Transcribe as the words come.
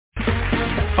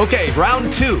Okay,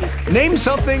 round two. Name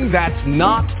something that's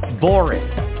not boring.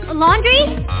 A laundry?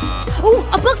 Ooh,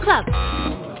 a book club.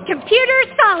 Computer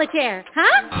solitaire,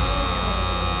 huh?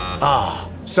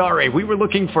 Ah, sorry, we were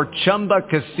looking for Chumba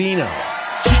Casino.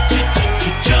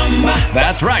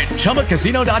 That's right,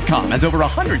 ChumbaCasino.com has over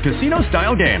 100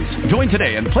 casino-style games. Join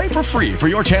today and play for free for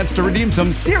your chance to redeem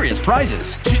some serious prizes.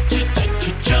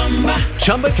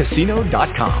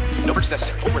 ChumbaCasino.com. No purchase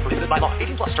necessary. Void where prohibited by law.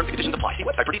 18+ terms and conditions apply. See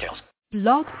website for details.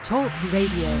 Blog Talk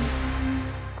Radio.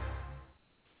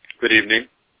 Good evening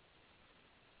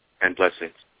and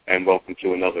blessings, and welcome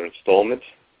to another installment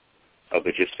of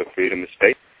the Gist for Freedom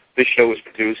Estate. This show is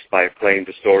produced by acclaimed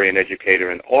historian,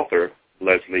 educator, and author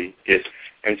Leslie Gist,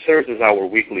 and serves as our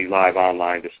weekly live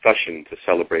online discussion to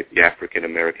celebrate the African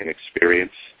American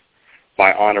experience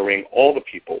by honoring all the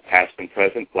people, past and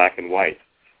present, black and white,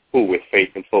 who, with faith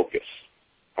and focus,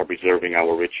 are preserving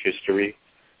our rich history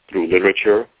through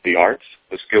literature, the arts,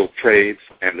 the skilled trades,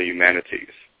 and the humanities.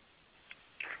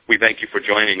 We thank you for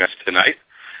joining us tonight,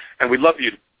 and we'd love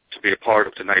you to be a part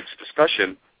of tonight's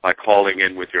discussion by calling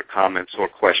in with your comments or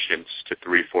questions to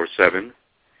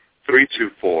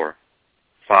 347-324-5552.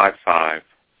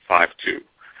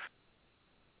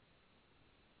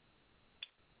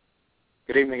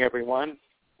 Good evening, everyone.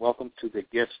 Welcome to the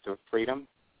Gist of Freedom.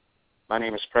 My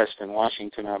name is Preston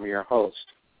Washington. I'm your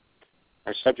host.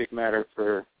 Our subject matter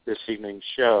for this evening's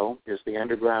show is the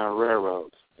Underground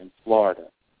Railroad in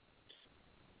Florida.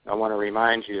 I want to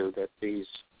remind you that these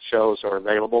shows are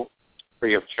available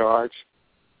free of charge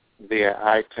via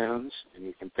iTunes, and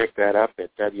you can pick that up at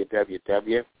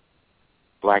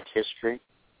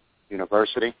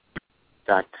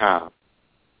www.blackhistoryuniversity.com.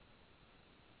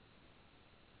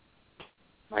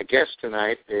 My guest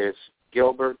tonight is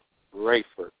Gilbert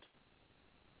Raiford,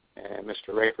 and Mr.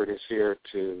 Raiford is here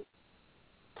to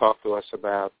talk to us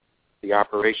about the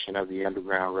operation of the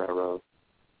Underground Railroad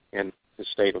in the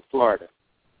state of Florida.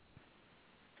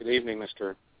 Good evening,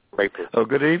 Mr. Raiford. Oh,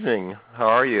 good evening. How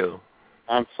are you?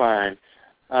 I'm fine.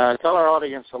 Tell our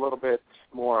audience a little bit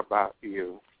more about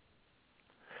you.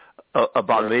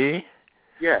 About me?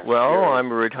 Yes. Well,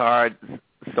 I'm a retired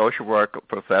social work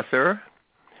professor.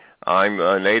 I'm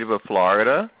a native of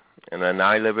Florida, and then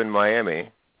I live in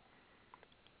Miami.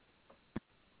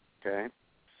 Okay.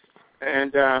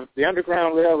 And the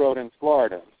Underground Railroad in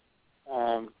Florida,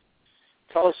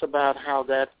 tell us about how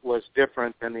that was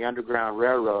different than the Underground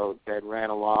Railroad that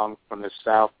ran along from the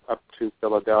south up to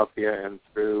Philadelphia and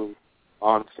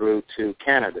on through to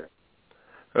Canada.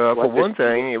 For one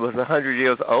thing, it was 100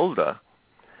 years older.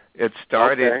 It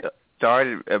started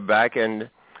back in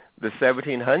the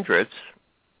 1700s,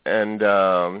 and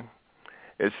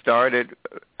it started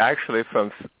actually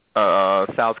from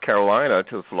South Carolina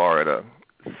to Florida.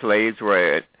 Slaves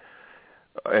were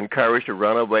encouraged to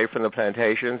run away from the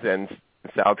plantations in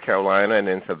South Carolina and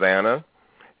in Savannah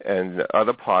and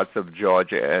other parts of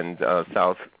Georgia and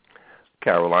South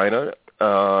Carolina,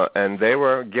 and they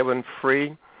were given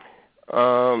free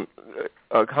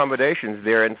accommodations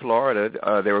there in Florida.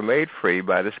 They were made free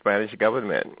by the Spanish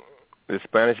government. The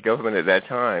Spanish government at that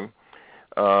time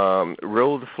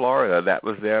ruled Florida. That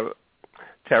was their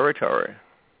territory.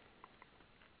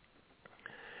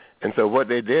 And so what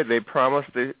they did, they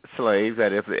promised the slaves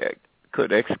that if they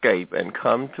could escape and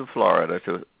come to Florida,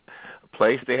 to a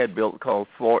place they had built called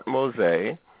Fort Mose,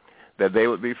 that they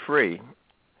would be free.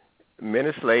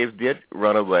 Many slaves did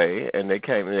run away, and they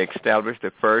came and they established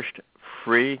the first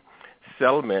free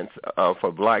settlements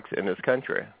for blacks in this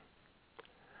country.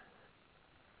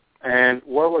 And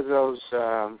where were those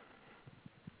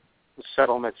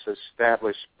settlements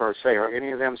established per se? Are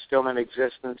any of them still in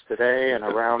existence today and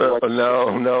around? No,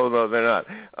 they're not.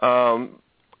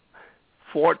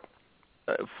 Fort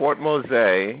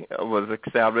Mose was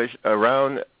established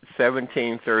around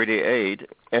 1738,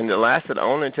 and it lasted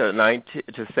only until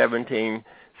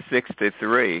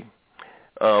 1763,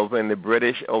 when the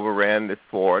British overran the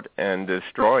fort and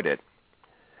destroyed it.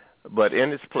 But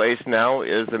in its place now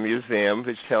is a museum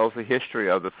which tells the history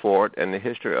of the fort and the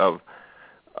history of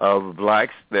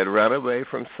blacks that ran away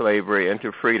from slavery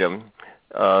into freedom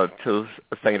to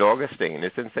St. Augustine.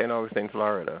 It's in St. Augustine,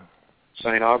 Florida.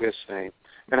 St. Augustine.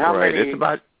 And how many? It's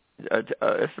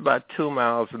about 2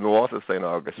 miles north of St.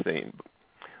 Augustine.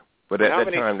 But at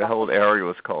that time, the whole area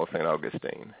was called St.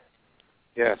 Augustine.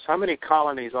 Yes. How many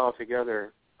colonies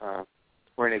altogether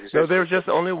were in existence? No, there was just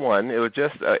only one. It was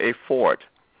just a fort.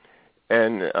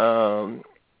 And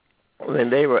when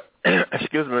they were,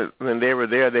 when they were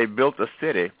there, they built a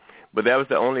city, but that was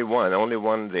the only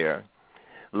one there.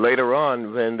 Later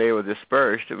on, when they were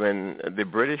dispersed, when the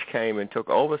British came and took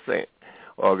over St.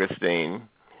 Augustine,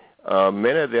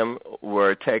 Many of them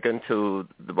were taken to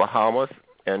the Bahamas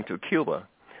and to Cuba,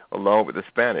 along with the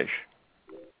Spanish.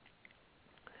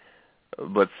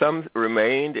 But some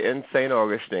remained in St.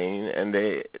 Augustine, and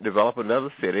they developed another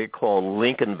city called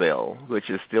Lincolnville, which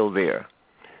is still there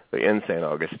in St.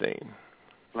 Augustine.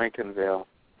 Lincolnville.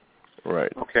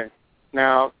 Right. Okay.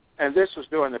 Now, and this was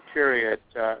during the period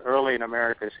early in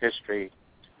America's history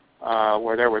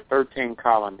where there were 13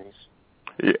 colonies.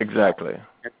 Yeah, exactly. In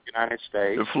the United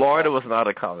States. Florida was not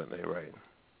a colony, right?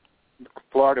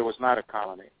 Florida was not a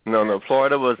colony. No.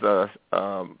 Florida was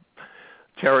a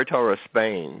territory of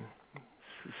Spain.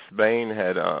 Spain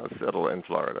had settled in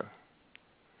Florida.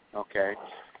 Okay.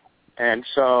 And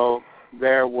so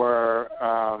there were,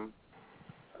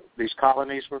 these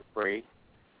colonies were free.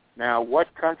 Now, what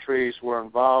countries were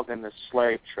involved in the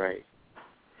slave trade?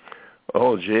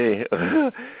 Oh, gee.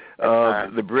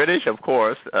 The British, of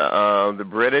course. The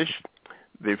British,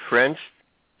 the French,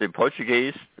 the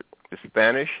Portuguese, the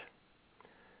Spanish,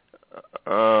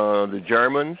 the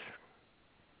Germans.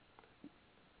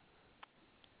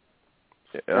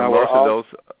 Most of those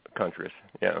countries,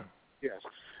 yeah. Yes.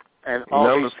 And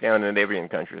none of the Scandinavian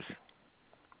countries.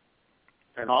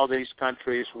 And all these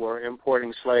countries were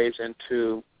importing slaves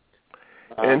into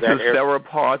several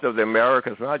parts of the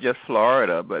Americas, not just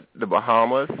Florida, but the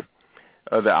Bahamas,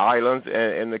 the islands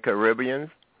in the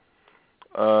Caribbean,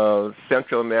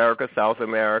 Central America, South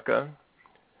America,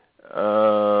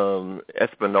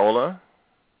 Hispaniola.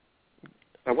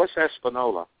 Now, what's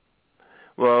Hispaniola?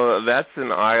 Well, that's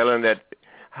an island that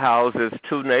houses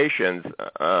two nations.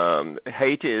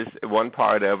 Haiti is one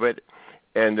part of it,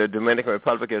 and the Dominican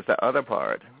Republic is the other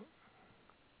part.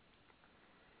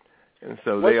 And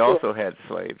so they also had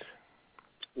slaves.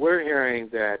 We're hearing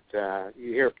that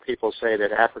you hear people say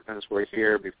that Africans were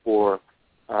here before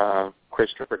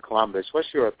Christopher Columbus.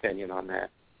 What's your opinion on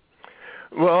that?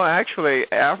 Well, actually,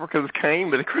 Africans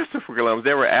came with Christopher Columbus.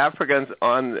 There were Africans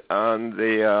on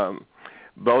the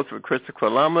boats with Christopher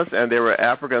Columbus, and there were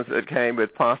Africans that came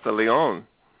with Ponce de Leon.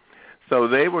 So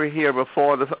they were here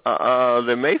before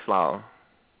the Mayflower.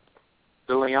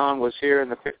 De Leon was here in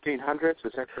the 1500s,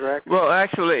 is that correct? Well,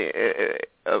 actually,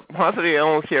 Ponce de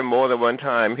Leon was here more than one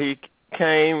time. He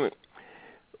came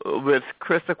with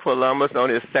Christopher Columbus on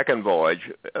his second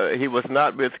voyage. He was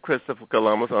not with Christopher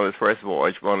Columbus on his first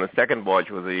voyage, but on the second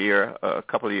voyage was a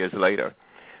couple of years later.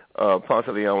 Ponce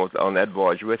de Leon was on that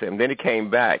voyage with him. Then he came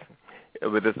back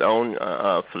with his own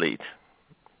fleet.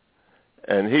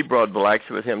 And he brought blacks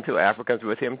with him too, Africans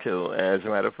with him too. As a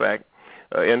matter of fact,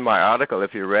 in my article,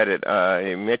 if you read it,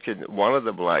 he mentioned one of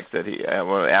the blacks one of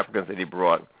the Africans that he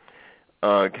brought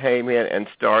came in and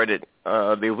started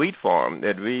the wheat farm.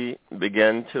 That we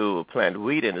began to plant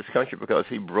wheat in this country because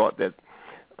he brought that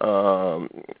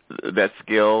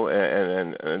skill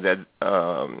and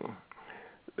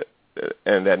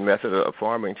that method of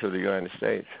farming to the United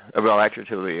States. Well, actually,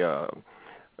 to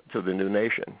the new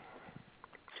nation.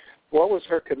 What was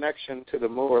her connection to the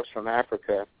Moors from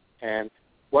Africa, and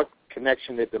what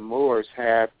connection did the Moors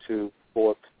have to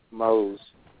Fort Mose?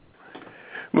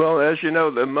 Well, as you know,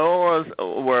 the Moors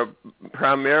were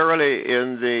primarily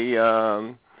in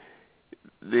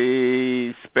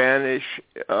the Spanish,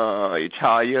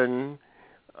 Italian,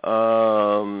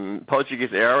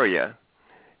 Portuguese area.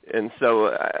 And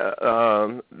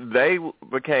so they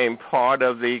became part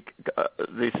of the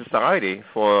society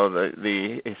for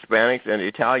the Hispanics and the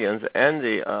Italians and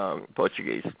the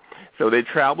Portuguese. So they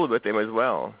traveled with them as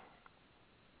well.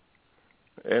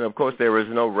 And, of course, there was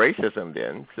no racism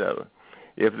then. So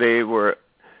if they were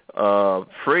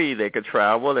free, they could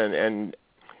travel and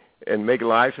make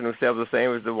lives for themselves the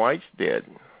same as the whites did.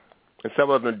 And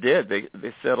some of them did. They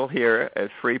settled here as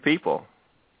free people.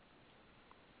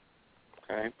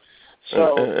 Okay.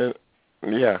 So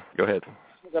yeah, go ahead.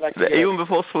 Even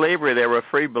before slavery, there were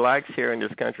free blacks here in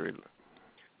this country.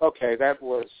 Okay, that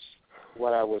was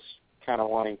what I was kind of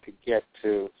wanting to get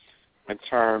to in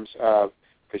terms of,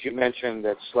 because you mentioned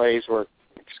that slaves were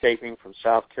escaping from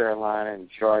South Carolina and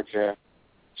Georgia.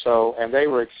 So, and they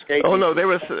were escaping. Oh no, they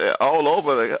were all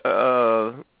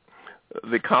over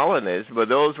the colonies, but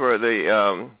those were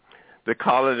the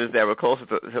colonies that were closer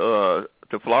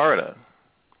to Florida.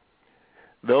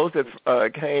 Those that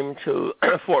came to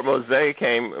Fort Mose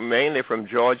came mainly from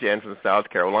Georgia and from South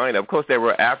Carolina. Of course, there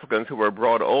were Africans who were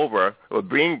brought over, or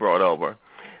being brought over,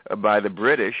 by the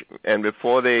British, and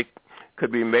before they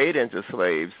could be made into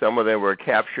slaves, some of them were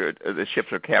captured. The ships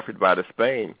were captured by the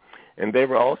Spain, and they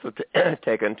were also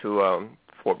taken to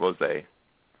Fort Mose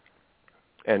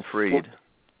and freed.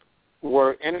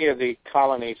 Were any of the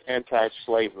colonies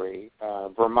anti-slavery?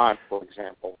 Vermont, for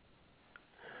example.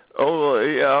 Oh,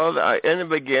 yeah. In the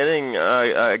beginning,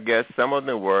 I guess some of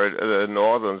them were, the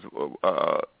northern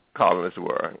colonists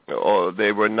were, or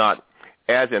they were not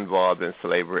as involved in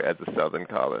slavery as the southern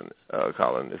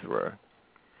colonists were.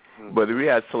 Mm-hmm. But we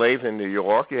had slaves in New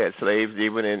York. You had slaves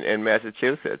even in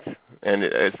Massachusetts, and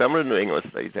some of the New England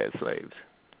states had slaves.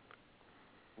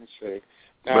 I see.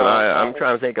 But I'm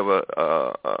trying to think of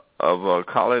a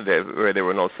colony where there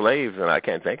were no slaves, and I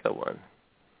can't think of one.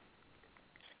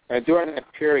 During that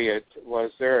period,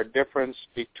 was there a difference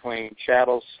between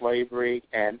chattel slavery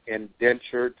and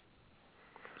indentured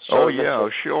service? Oh, yeah,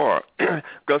 sure.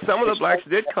 Because some of the blacks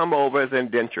did come over as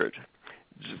indentured,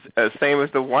 same as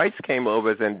the whites came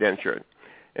over as indentured.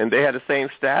 And they had the same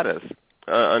status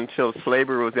until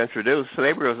slavery was introduced.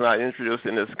 Slavery was not introduced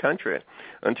in this country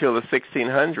until the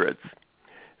 1600s.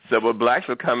 So the blacks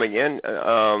were coming in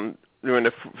during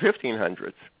the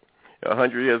 1500s,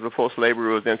 100 years before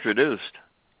slavery was introduced.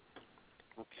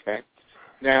 Okay.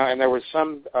 Now, and there was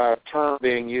some term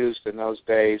being used in those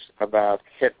days about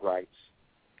head rights.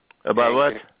 About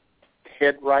what?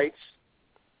 Head rights.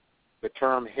 The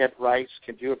term head rights.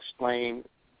 Could you explain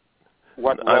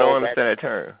what role I don't understand that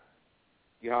term.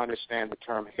 You don't understand the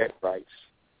term head rights.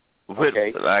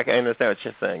 Okay. I can understand what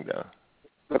you're saying, though.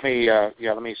 Let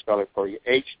me spell it for you.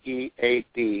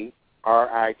 HEADRIGHTS.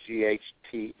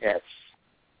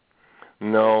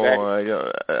 No, I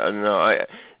don't.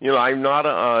 No, I'm not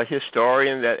a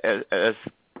historian that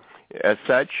as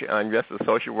such. I'm just a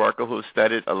social worker who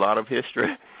studied a lot of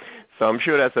history. So I'm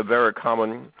sure that's a very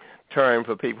common term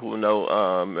for people who know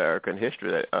American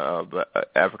history,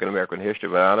 African American history,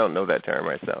 but I don't know that term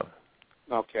myself.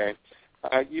 Okay.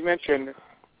 You mentioned,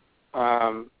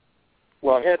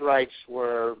 head rights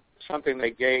were something they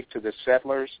gave to the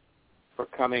settlers for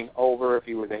coming over. If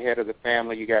you were the head of the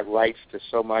family, you got rights to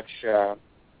so much land.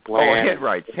 Oh, head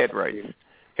rights. Head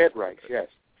rights, yes.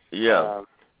 Yeah.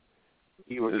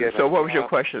 You were given, so what was your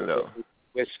question, though?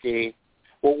 Whiskey.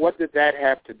 Well, what did that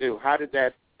have to do? How did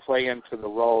that play into the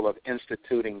role of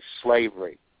instituting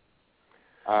slavery?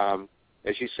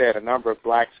 As you said, a number of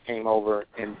blacks came over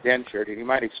indentured, and you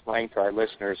might explain to our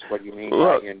listeners what you mean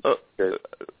by indentured.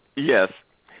 Yes.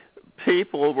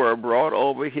 People were brought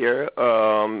over here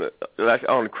on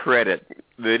credit.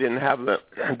 They didn't have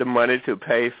the money to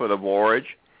pay for the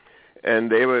voyage, and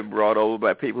they were brought over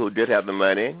by people who did have the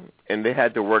money, and they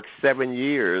had to work 7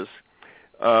 years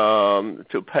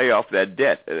to pay off that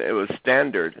debt. It was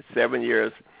standard, 7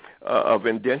 years of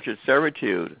indentured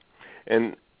servitude,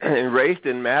 and race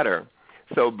didn't matter.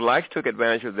 So blacks took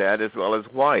advantage of that as well as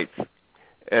whites.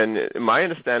 And my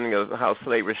understanding of how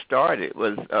slavery started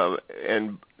was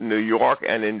in New York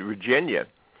and in Virginia.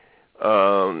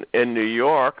 In New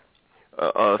York,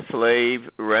 a slave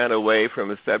ran away from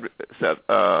his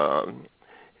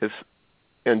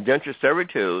indentured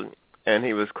servitude, and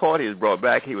he was caught. He was brought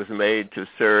back. He was made to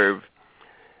serve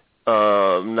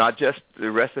not just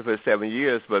the rest of his 7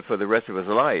 years, but for the rest of his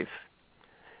life.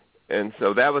 And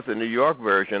so that was the New York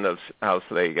version of how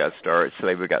slavery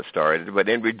got started. But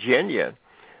in Virginia,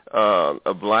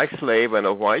 a black slave and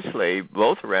a white slave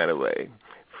both ran away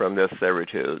from their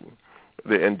servitude,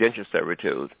 the indentured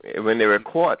servitude. When they were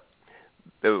caught,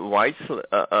 the white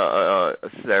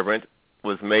servant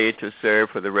was made to serve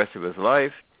for the rest of his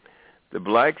life. The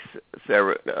black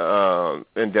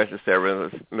indentured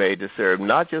servant was made to serve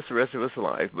not just the rest of his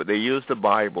life, but they used the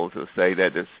Bible to say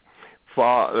that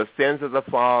the sins of the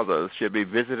fathers should be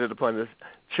visited upon the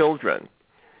children.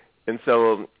 And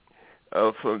so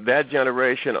from that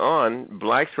generation on,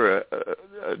 blacks were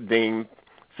deemed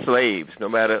slaves, no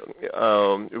matter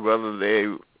whether they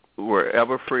were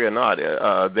ever free or not.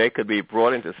 They could be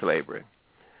brought into slavery.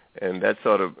 And that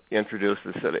sort of introduced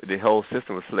the whole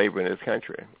system of slavery in this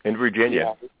country, in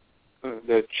Virginia. Yeah.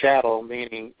 The chattel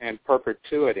meaning in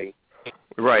perpetuity.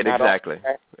 Right, exactly.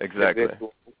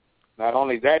 Not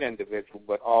only that individual,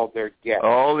 but all their guests.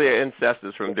 All their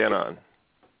ancestors from then on.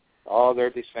 All their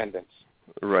descendants.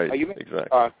 Right, you mentioned,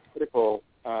 exactly. Article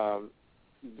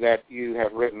that you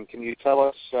have written. Can you tell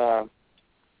us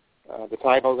the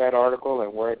title of that article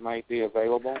and where it might be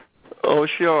available? Oh,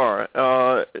 sure.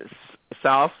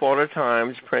 South Florida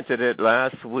Times printed it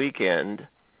last weekend.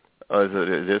 Or is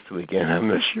it this weekend? I'm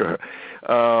not sure.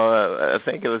 I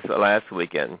think it was last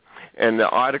weekend. And the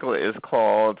article is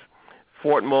called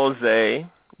Fort Mose,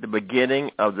 the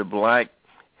Beginning of the Black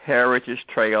Heritage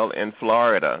Trail in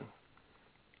Florida.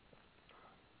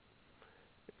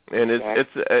 And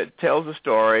it tells the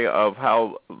story of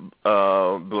how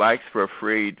blacks were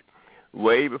freed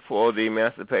way before the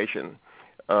Emancipation.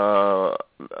 A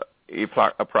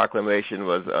proclamation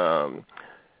was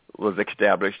was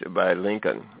established by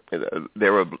Lincoln.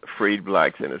 There were freed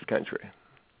blacks in this country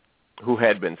who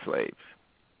had been slaves.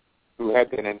 Who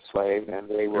had been enslaved, and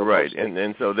they were right.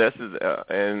 And so this is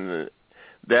and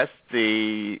that's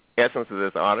the essence of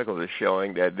this article, is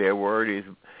showing that there were these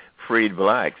freed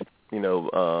blacks,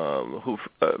 who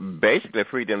basically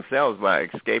freed themselves by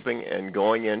escaping and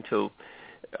going into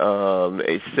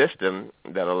a system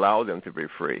that allowed them to be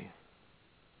free.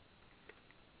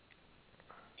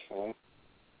 Okay.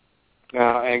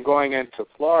 Now, and going into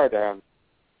Florida,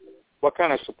 what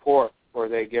kind of support were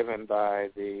they given by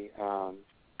the?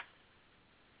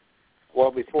 Well,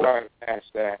 before I ask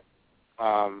that,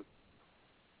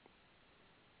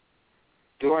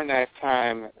 during that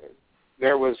time,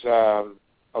 there was the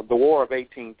War of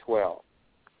 1812.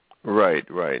 Right.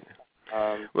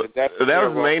 That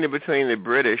was mainly between the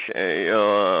British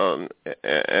and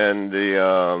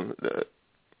the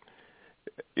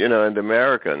and the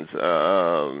Americans.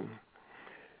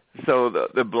 So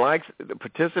the blacks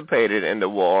participated in the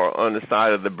war on the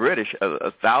side of the British.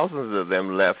 Thousands of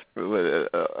them left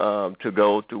to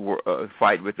go to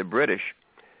fight with the British.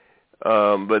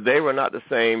 But they were not the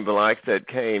same blacks that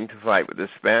came to fight with the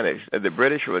Spanish. The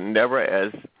British were never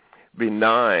as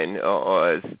benign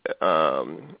or as,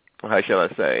 how shall I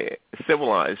say,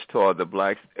 civilized toward the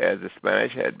blacks as the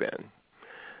Spanish had been.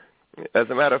 As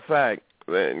a matter of fact,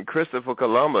 when Christopher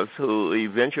Columbus, who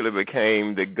eventually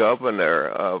became the governor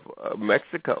of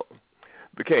Mexico,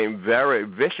 became very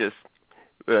vicious.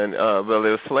 And there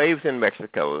were slaves in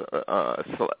Mexico,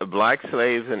 black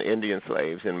slaves and Indian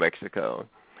slaves in Mexico.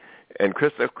 And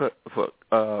Christopher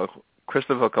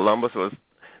Columbus was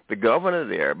the governor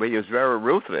there, but he was very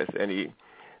ruthless, and he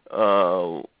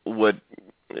would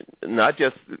not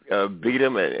just beat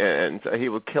them, and he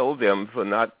would kill them for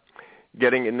not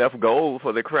getting enough gold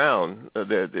for the crown,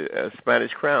 the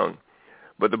Spanish crown.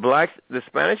 But the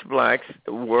Spanish blacks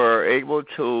were able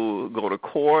to go to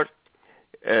court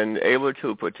and able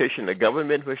to petition the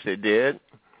government, which they did,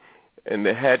 and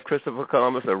they had Christopher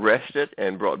Columbus arrested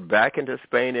and brought back into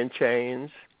Spain in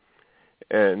chains.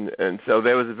 And so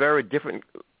there was a very different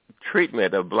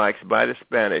treatment of blacks by the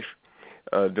Spanish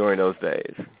during those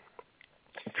days,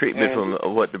 treatment from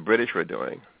what the British were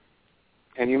doing.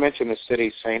 And you mentioned the city,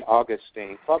 St.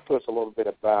 Augustine. Talk to us a little bit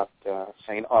about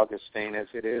St. Augustine, as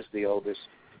it is the oldest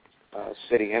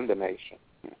city in the nation.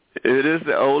 It is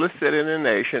the oldest city in the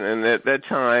nation, and at that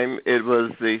time it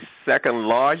was the second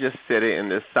largest city in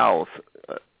the South,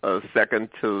 second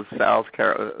to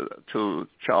to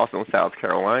Charleston, South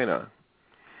Carolina.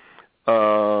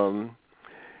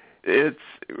 It's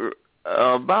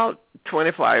about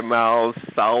 25 miles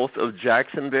south of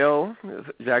Jacksonville.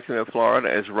 Jacksonville,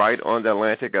 Florida is right on the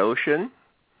Atlantic Ocean.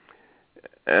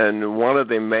 And one of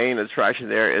the main attractions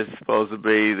there is supposed to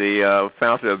be the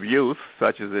Fountain of Youth,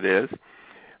 such as it is.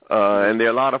 And there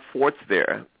are a lot of forts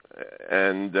there.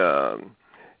 And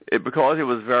because it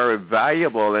was very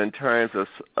valuable in terms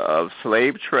of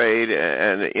slave trade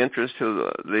and the interest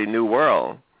to the New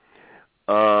World,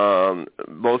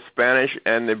 both Spanish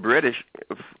and the British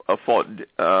fought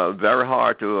very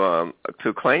hard to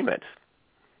claim it.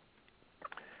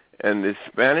 And the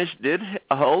Spanish did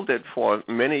hold it for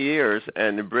many years,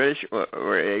 and the British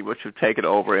were able to take it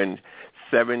over in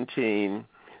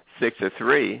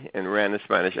 1763 and ran the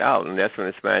Spanish out. And that's when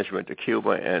the Spanish went to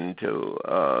Cuba and to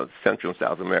Central and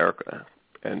South America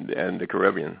and the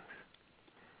Caribbean.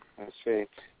 I see.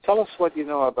 Tell us what you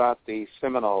know about the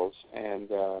Seminoles and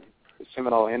the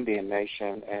Seminole Indian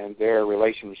Nation and their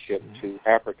relationship to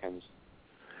Africans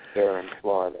there in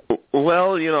Florida.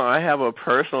 Well, I have a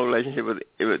personal relationship with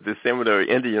the Seminole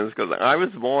Indians because I was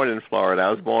born in Florida. I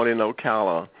was born in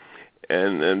Ocala,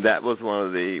 and that was one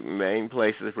of the main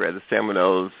places where the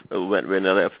Seminoles went when they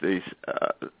left the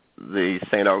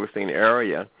St. Augustine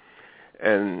area.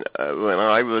 And when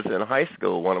I was in high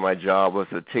school, one of my jobs was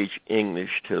to teach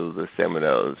English to the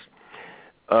Seminoles.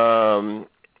 The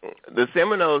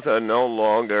Seminoles are no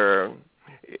longer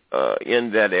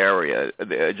in that area.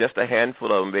 Just a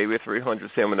handful of them, maybe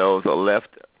 300 Seminoles are left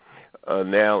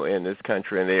now in this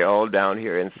country, and they're all down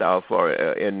here in South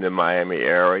Florida, in the Miami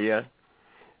area.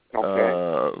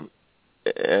 Okay.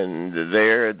 And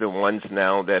they're the ones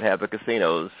now that have the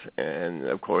casinos, and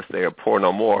of course they are poor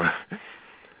no more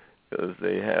because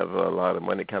they have a lot of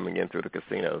money coming in through the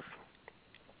casinos.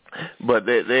 But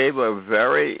they were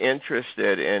very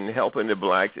interested in helping the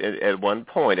blacks at one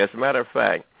point. As a matter of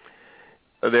fact,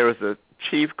 there was a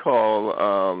chief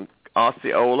called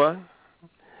Osceola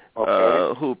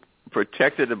who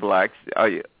protected the blacks.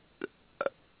 You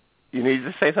need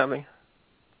to say something?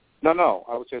 No.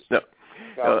 I was just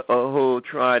who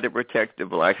tried to protect the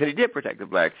blacks, and he did protect the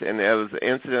blacks. And there was an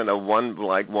incident of one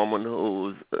black woman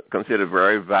who was considered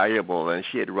very valuable, and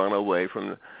she had run away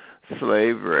from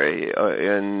slavery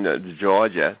in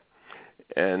Georgia,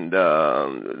 and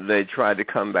they tried to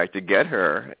come back to get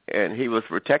her, and he was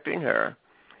protecting her,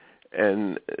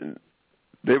 and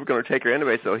they were going to take her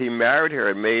anyway, so he married her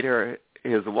and made her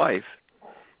his wife.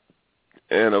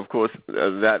 And, of course,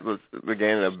 that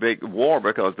began a big war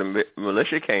because the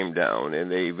militia came down, and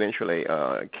they eventually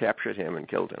captured him and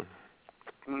killed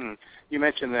him. You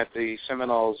mentioned that the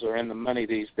Seminoles are in the money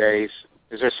these days.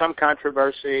 Is there some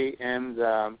controversy in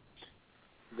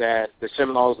that the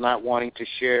Seminoles not wanting to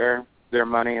share their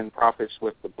money and profits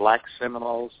with the Black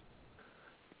Seminoles?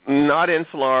 Not in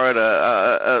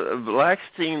Florida. Blacks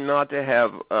seem not to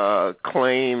have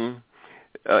claim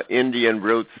Indian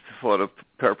roots for the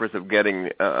purpose of getting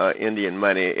Indian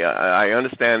money. I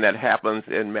understand that happens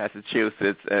in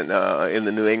Massachusetts and in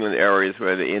the New England areas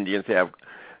where the Indians have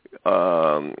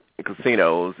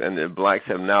casinos, and the blacks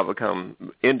have now become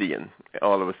Indian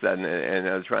all of a sudden, and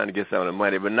are trying to get some of the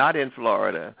money, but not in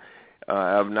Florida.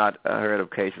 I've not heard of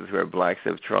cases where blacks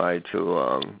have tried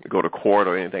to go to court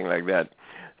or anything like that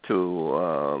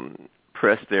to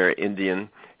press their Indian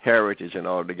heritage in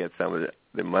order to get some of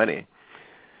the money.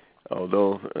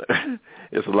 Although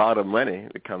it's a lot of money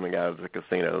coming out of the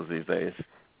casinos these days.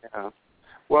 Yeah.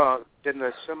 Well, didn't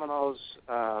the Seminoles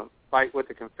fight with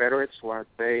the Confederates? Weren't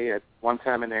they at one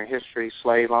time in their history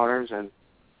slave owners and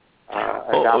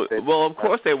adopted? Well, of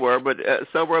course they were, but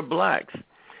so were blacks.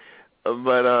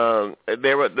 But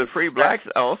the free blacks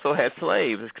also had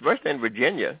slaves, especially in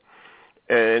Virginia,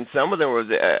 and some of them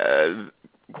were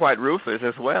quite ruthless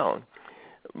as well.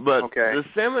 But the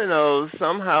Seminoles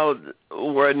somehow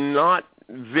were not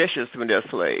vicious with their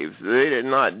slaves. They did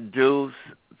not do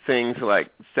things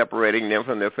like separating them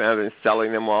from their family and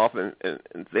selling them off and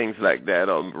things like that,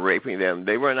 or raping them.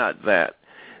 They were not that.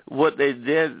 What they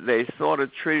did, they sort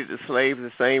of treated the slaves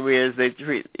the same way as they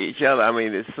treat each other. I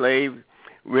mean, the slave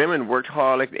women worked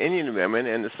hard like the Indian women,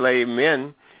 and the slave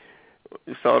men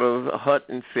sort of hunt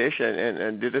and fish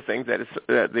and did the things that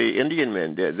the Indian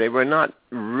men did. They were not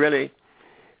really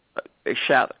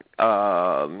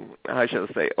how shall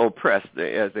I say, oppressed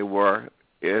as they were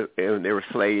if they were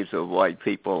slaves of white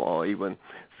people, or even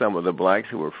some of the blacks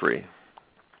who were free.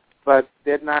 But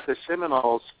did not the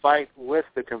Seminoles fight with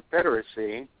the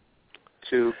Confederacy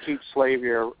to keep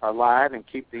slavery alive and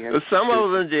keep the institution? Some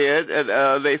of them did,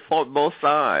 and they fought both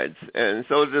sides, and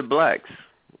so did the blacks.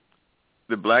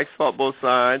 The blacks fought both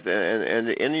sides, and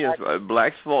the Indians,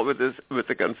 blacks fought with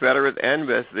the Confederates and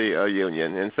with the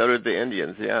Union, and so did the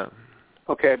Indians, yeah.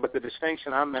 Okay, but the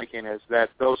distinction I'm making is that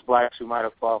those blacks who might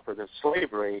have fought for the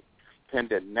slavery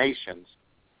dependent nations,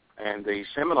 and the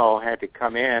Seminole had to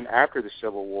come in after the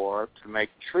Civil War to make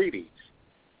treaties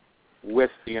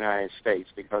with the United States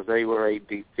because they were a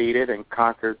defeated and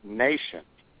conquered nation,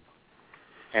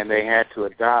 and they had to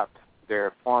adopt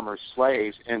their former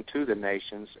slaves into the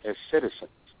nations as citizens.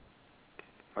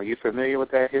 Are you familiar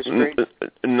with that history?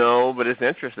 No, but it's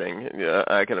interesting.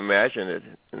 I can imagine it.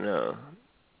 No.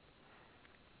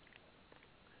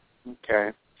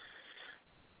 Okay.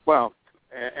 Well,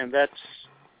 and that's,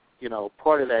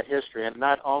 part of that history. And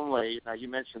not only, now you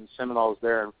mentioned Seminoles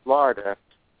there in Florida,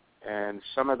 and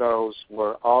some of those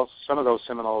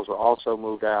Seminoles were also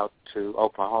moved out to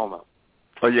Oklahoma.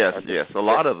 Oh, yes. A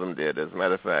lot of them did, as a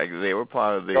matter of fact. They were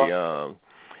part of the,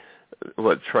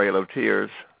 Trail of Tears.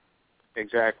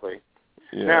 Exactly.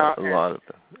 Yeah, now, a lot of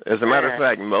them. As a matter of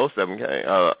fact, most of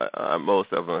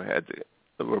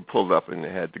them were pulled up and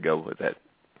they had to go with that.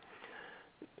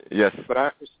 Yes. But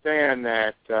I understand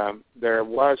that there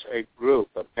was a group,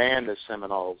 a band of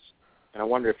Seminoles, and I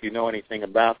wonder if you know anything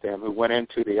about them, who went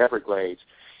into the Everglades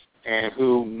and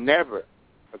who never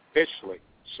officially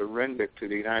surrendered to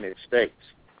the United States.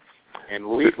 And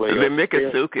legally, the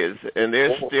Miccosukes, and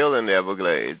they're still in the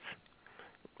Everglades,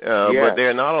 but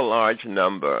they're not a large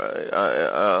number.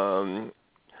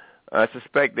 I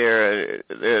suspect they're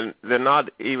not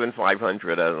even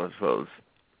 500, I don't suppose,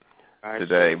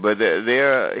 today. But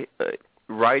they're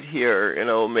right here,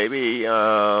 maybe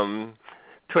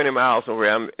 20 miles from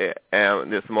where I am at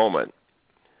this moment.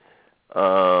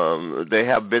 They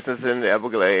have business in the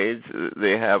Everglades.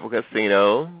 They have a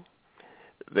casino.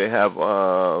 They have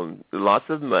lots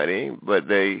of money, but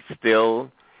they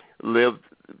still live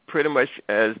pretty much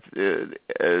as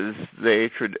their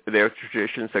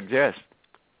tradition suggests.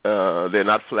 They're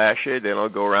not flashy. They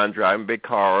don't go around driving big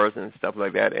cars and stuff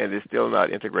like that, and they're still not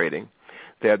integrating.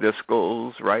 They have their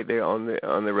schools right there on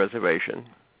the reservation.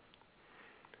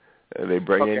 And they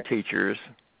bring in teachers.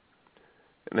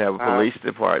 and have a police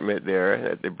department there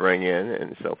that they bring in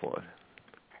and so forth.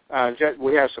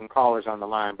 We have some callers on the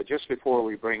line, but just before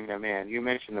we bring them in, you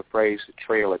mentioned the phrase the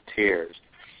Trail of Tears.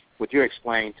 Would you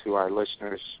explain to our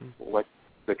listeners what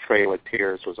the Trail of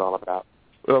Tears was all about?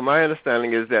 Well, my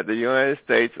understanding is that the United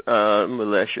States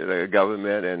militia, the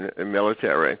government and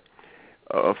military,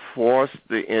 forced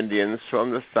the Indians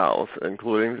from the South,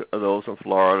 including those from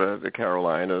Florida, the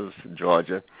Carolinas,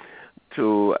 Georgia,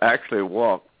 to actually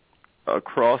walk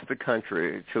across the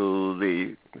country to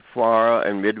the far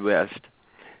and Midwest,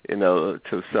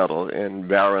 to settle in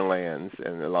barren lands,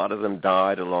 and a lot of them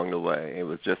died along the way. It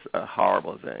was just a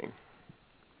horrible thing.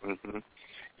 Mm-hmm.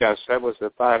 Yes, that was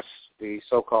the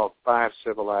so-called 5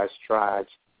 civilized tribes,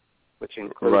 which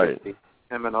included the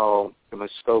Seminole, the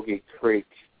Muskogee Creek,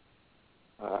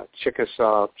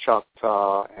 Chickasaw,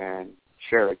 Choctaw, and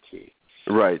Cherokee.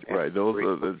 Right. Those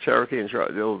are the Cherokee and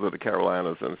those are the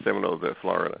Carolinas, and the Seminoles are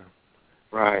Florida.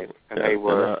 Right, and they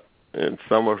were... and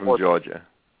some were from Georgia.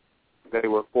 They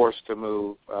were forced to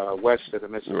move west of the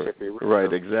Mississippi River.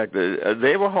 Right, exactly.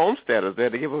 They were homesteaders. They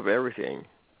had to give up everything.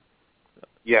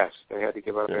 Yes, they had to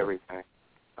give up everything.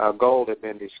 Gold had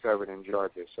been discovered in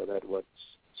Georgia, so that what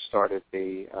started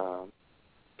the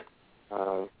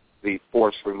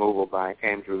forced removal by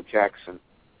Andrew Jackson.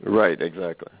 Right,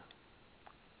 exactly.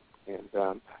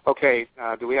 And okay,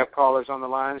 do we have callers on the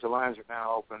lines? The lines are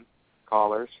now open.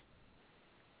 Callers.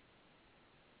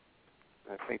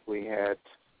 I think we had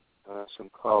some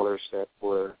callers that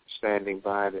were standing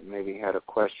by that maybe had a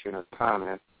question or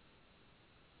comment.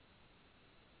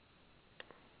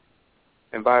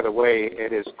 And by the way,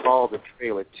 it is called the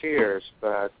Trail of Tears,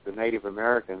 but the Native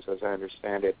Americans, as I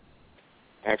understand it,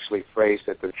 actually phrased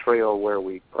it the trail where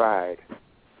we cried.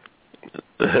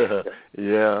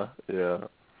 Yeah.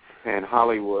 And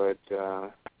Hollywood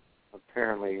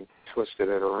apparently twisted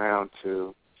it around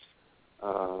to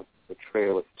the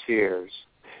Trail of Tears.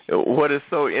 What is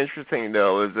so interesting,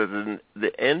 though, is that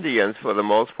the Indians, for the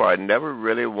most part, never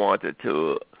really wanted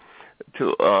to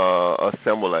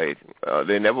assimilate.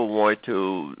 They never wanted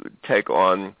to take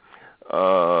on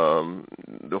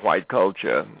the white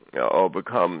culture or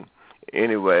become,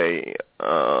 anyway,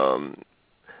 how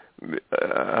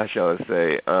shall I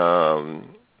say,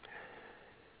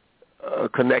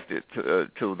 connected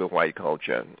to the white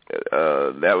culture.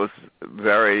 That was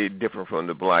very different from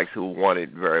the blacks who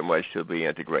wanted very much to be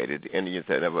integrated. The Indians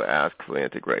had never asked for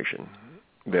integration.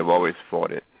 They've always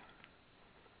fought it.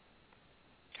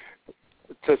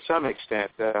 To some extent,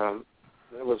 there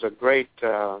was a great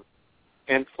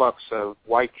influx of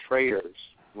white traders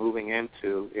moving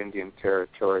into Indian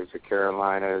territories, the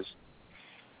Carolinas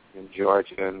and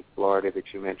Georgia and Florida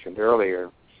that you mentioned earlier.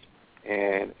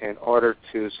 And in order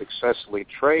to successfully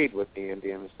trade with the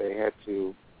Indians, they had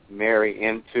to marry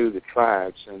into the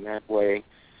tribes, and that way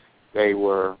they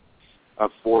were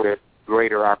afforded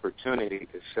greater opportunity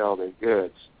to sell their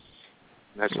goods.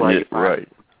 And that's why you find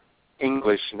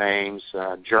English names,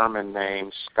 German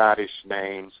names, Scottish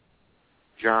names,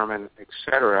 German,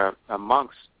 etc.,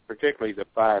 amongst particularly the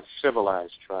 5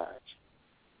 civilized tribes.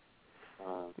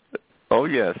 Oh,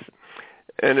 yes.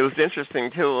 And it was interesting,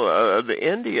 too, the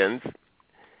Indians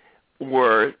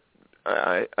were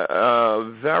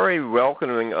very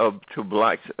welcoming to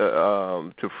blacks,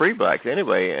 to free blacks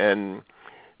anyway, and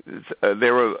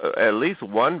there were at least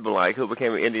one black who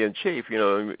became an Indian chief.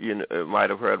 You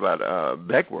might have heard about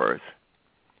Beckworth,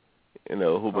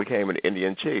 who became an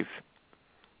Indian chief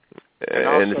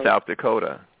in South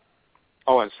Dakota.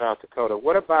 Oh, in South Dakota.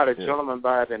 What about a gentleman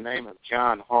by the name of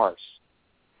John Horse?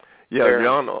 Yeah,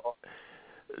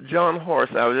 John Horse.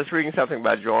 I was just reading something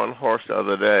about John Horse the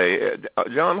other day.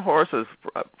 John Horse is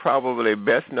probably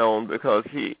best known because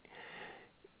he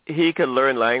could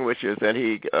learn languages and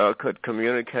he could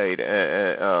communicate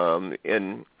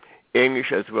in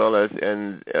English as well as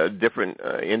in different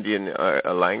Indian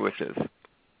languages.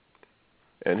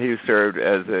 And he served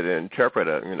as an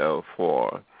interpreter,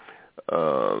 for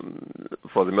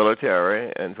the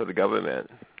military and for the government.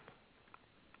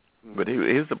 But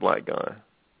he's a black guy.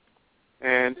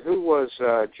 And who was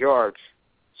George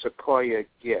Sequoyah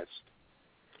Gist?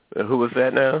 Who was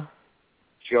that now?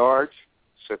 George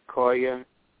Sequoyah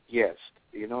Gist.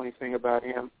 Do you know anything about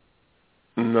him?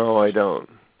 No, I don't.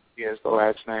 He has the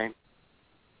last name.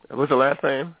 What's the last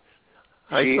name?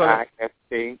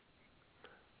 G-I-S-T.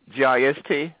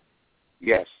 G-I-S-T?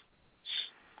 Yes.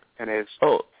 And it's...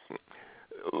 Oh,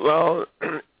 well,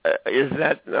 is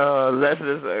that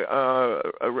Leslie's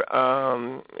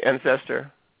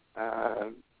ancestor?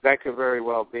 That could very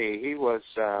well be. He was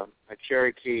a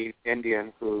Cherokee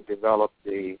Indian who developed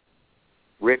the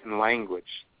written language.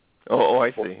 Oh,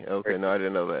 I see. Okay, no, I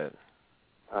didn't know that.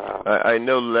 I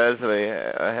know Leslie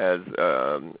has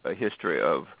a history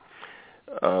of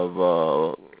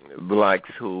blacks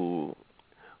who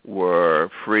were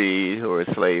freed, who were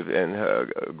enslaved, and her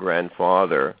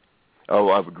grandfather,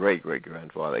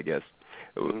 great-great-grandfather, I guess,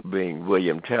 being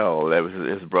William Tell. That was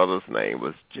his brother's name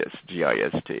was just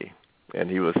G-I-S-T, and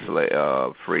he was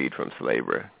freed from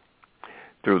slavery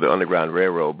through the Underground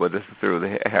Railroad, but this is through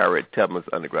the Harriet Tubman's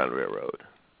Underground Railroad.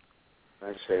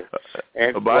 I see.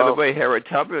 And, by the way, Harriet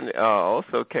Tubman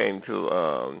also came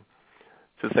to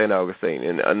St. Augustine,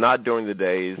 and not during the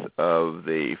days of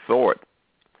the fort,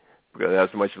 because that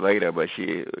was much later, but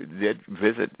she did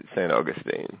visit St.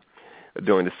 Augustine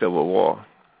during the Civil War.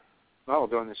 Oh,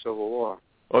 during the Civil War.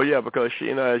 Oh, yeah, because she,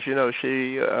 as you know,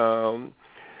 she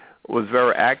was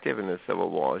very active in the Civil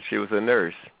War. She was a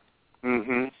nurse.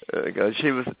 Because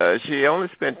she only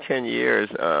spent 10 years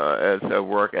as her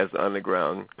work as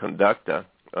underground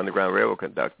railroad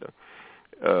conductor.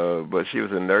 But she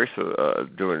was a nurse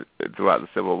throughout the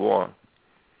Civil War.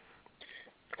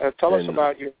 Tell us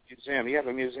about your museum. You have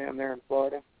a museum there in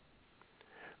Florida?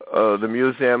 The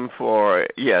museum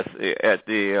at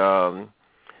the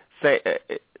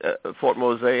Fort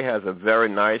Mose has a very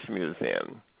nice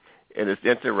museum, and it's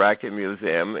an interactive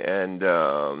museum, and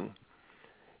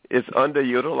it's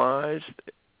underutilized.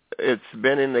 It's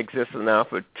been in existence now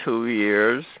for 2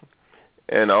 years,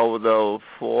 and although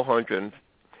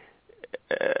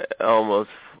almost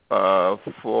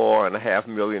 4.5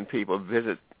 million people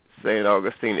visit St.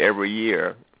 Augustine every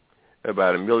year,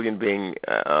 about 1 million being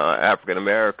African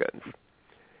Americans,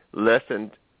 less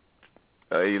than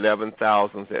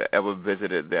 11,000 have ever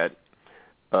visited that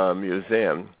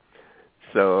museum.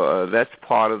 So that's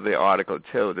part of the article,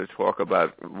 too, to talk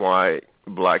about why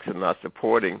blacks are not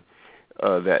supporting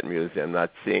that museum,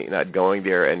 not going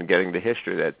there and getting the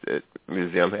history that the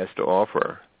museum has to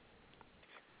offer.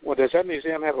 Well, does that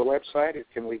museum have a website?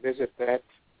 Can we visit that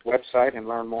website and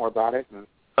learn more about it?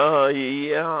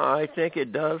 Yeah, I think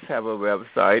it does have a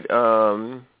website.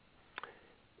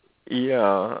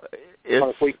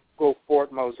 If we go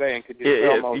Fort Mose, and could you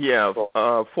spell Mose? Yeah,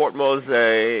 Fort Mose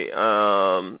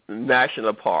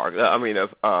National Park.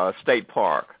 State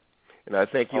Park. And I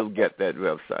think you'll get that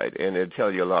website, and it'll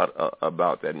tell you a lot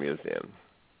about that museum.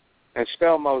 And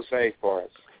spell Mose for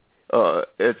us.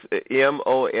 It's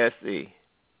M-O-S-E.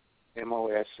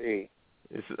 M-O-S-E.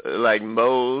 It's like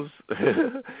Mose, but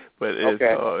it's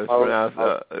pronounced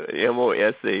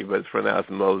M-O-S-E, but it's pronounced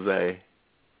Mose.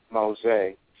 Mose.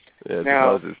 Yeah,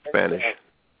 now, Mose is Spanish.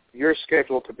 You're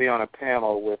scheduled to be on a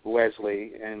panel with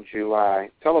Leslie in July.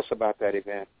 Tell us about that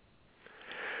event.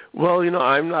 Well,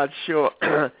 I'm not sure.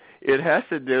 It has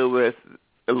to do with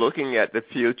looking at the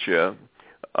future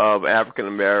of African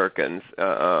Americans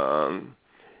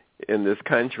in this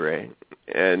country,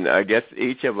 and I guess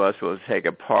each of us will take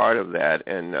a part of that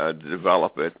and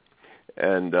develop it,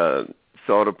 and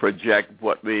sort of project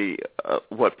what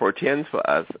portends for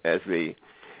us as we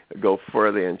go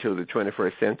further into the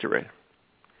 21st century.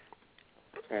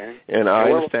 Okay. And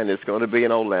I understand it's going to be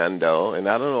in Orlando, and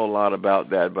I don't know a lot about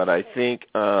that, but I think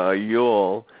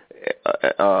Yul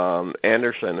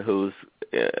Anderson, who's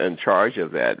in charge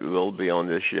of that, will be on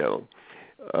this show,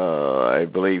 I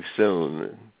believe,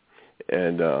 soon,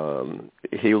 and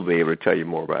he'll be able to tell you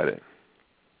more about it.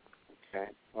 Okay.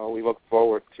 Well, we look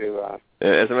forward to...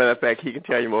 As a matter of fact, he can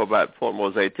tell you more about Fort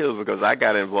Mose, too, because I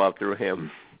got involved through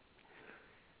him.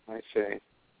 I see.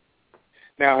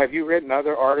 Now, have you written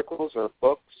other articles or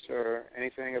books or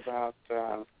anything about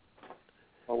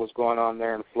what was going on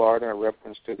there in Florida in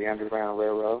reference to the Underground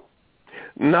Railroad?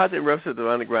 Not in reference to the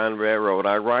Underground Railroad.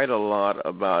 I write a lot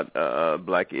about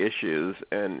black issues,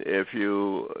 and if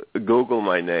you Google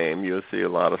my name, you'll see a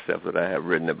lot of stuff that I have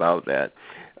written about that.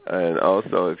 And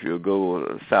also, if you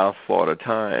Google South Florida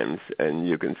Times, and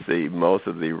you can see most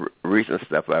of the recent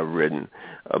stuff I've written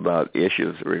about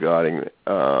issues regarding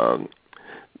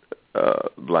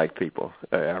black people,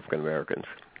 African Americans.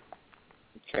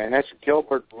 Okay, and that's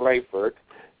Gilbert Raiford.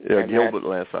 Yeah, Gilbert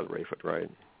Lancelot Raiford, right.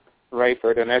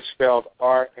 Raiford, and that's spelled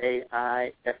R-A-I-F-O-R-D?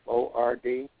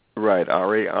 Right,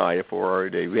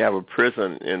 R-A-I-F-O-R-D. We have a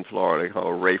prison in Florida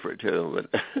called Raiford, too, but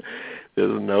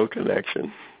there's no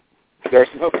connection. There's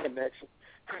no connection.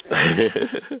 Okay.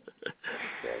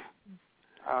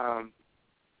 I've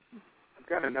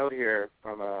got a note here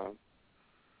from a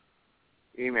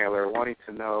emailer wanting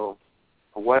to know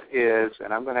what is,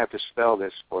 and I'm going to have to spell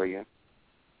this for you,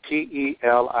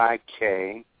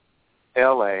 Peliklakaha.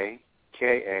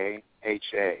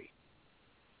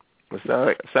 It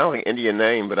sounds like an Indian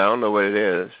name, but I don't know what it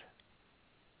is.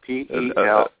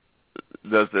 P-E-L.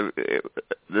 Does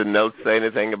the note say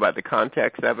anything about the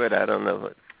context of it? I don't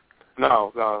know.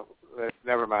 No,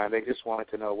 never mind. They just wanted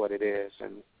to know what it is,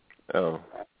 and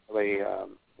actually,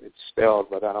 it's spelled,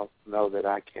 but I don't know that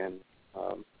I can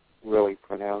really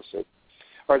pronounce it.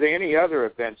 Are there any other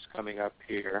events coming up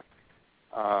here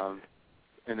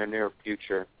in the near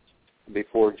future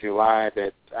before July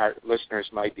that our listeners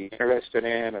might be interested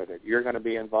in, or that you're going to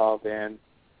be involved in?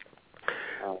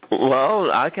 Well,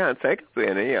 I can't think of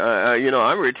any.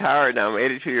 I'm retired now. I'm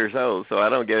 82 years old, so I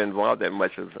don't get involved that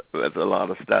much with a lot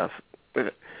of stuff.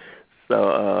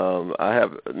 So I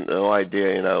have no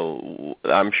idea.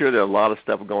 I'm sure there's a lot of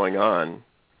stuff going on,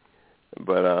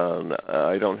 but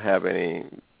I don't have any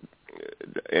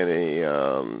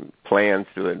plans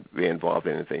to be involved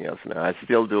in anything else now. I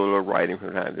still do a little writing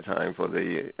from time to time for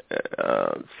the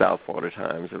South Florida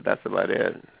Times, but that's about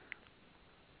it.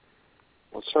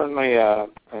 Well, certainly, a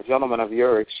gentleman of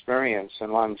your experience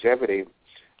and longevity,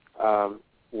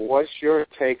 what's your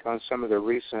take on some of the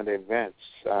recent events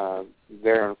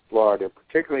there in Florida,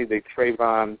 particularly the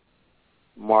Trayvon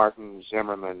Martin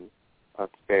Zimmerman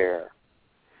affair?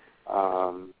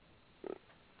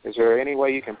 Is there any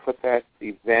way you can put that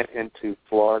event into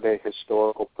Florida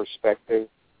historical perspective?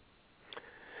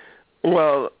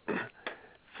 Well,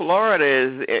 Florida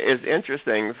is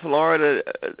interesting. Florida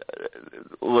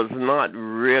was not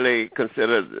really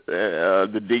considered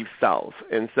the Deep South,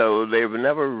 and so they've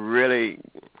never really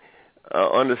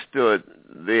understood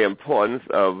the importance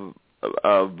of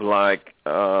black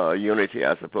unity,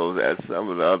 I suppose, as some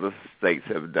of the other states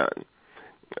have done.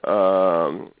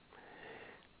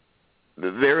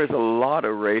 There is a lot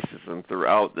of racism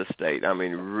throughout the state. I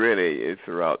mean, really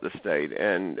throughout the state,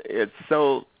 and it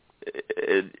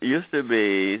used to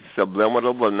be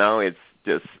subliminal, but now it's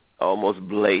just almost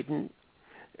blatant.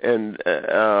 And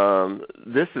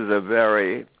this is a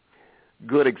very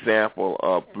good example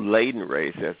of blatant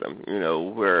racism,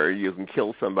 where you can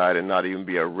kill somebody and not even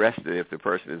be arrested if the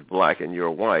person is black and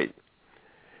you're white.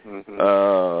 Mm-hmm.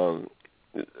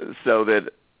 So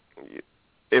that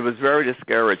it was very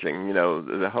discouraging,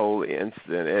 the whole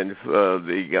incident, and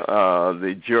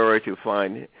the jury to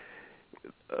find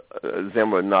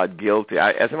Zimmer not guilty.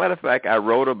 As a matter of fact, I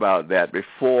wrote about that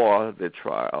before the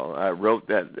trial. I wrote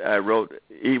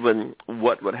even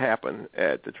what would happen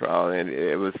at the trial, and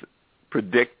it was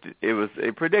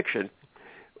a prediction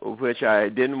which I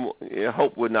didn't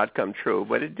hope would not come true,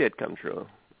 but it did come true,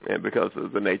 and because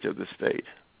of the nature of the state.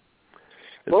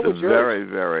 It's a very,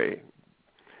 very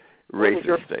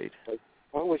racist state.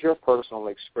 What was your personal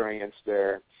experience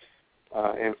there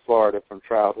in Florida from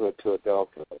childhood to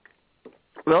adulthood?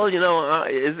 Well,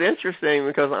 it's interesting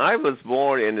because I was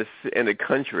born in the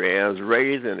country, and I was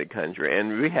raised in the country,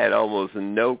 and we had almost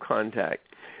no contact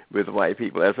with white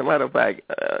people. As a matter of fact,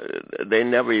 they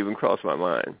never even crossed my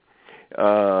mind.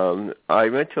 I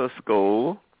went to a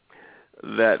school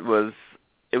it was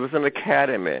an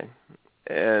academy,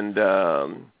 and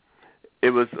it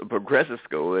was a progressive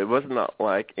school. It was not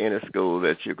like any school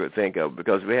that you could think of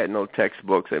because we had no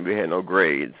textbooks and we had no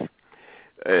grades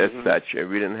as such.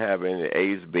 We didn't have any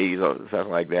A's, B's, or something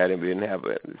like that, and we didn't have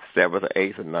a 7th or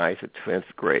 8th or 9th or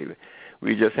 10th grade.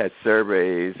 We just had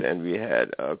surveys and we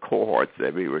had cohorts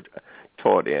that we were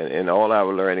taught in, and all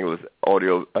our learning was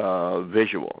audio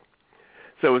visual.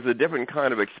 So it was a different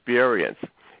kind of experience.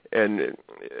 And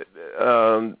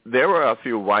there were a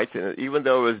few whites in it. Even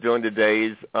though it was during the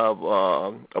days of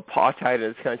apartheid in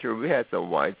this country, we had some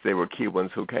whites. They were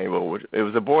Cubans who came over. It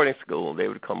was a boarding school. They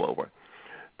would come over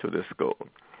to the school.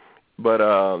 But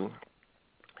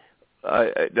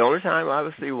the only time I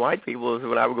would see white people is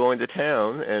when I would go into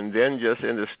town, and then just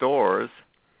in the stores.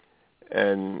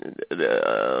 And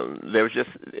there was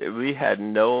we had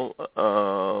no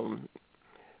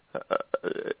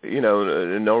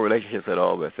no relationships at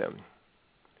all with them.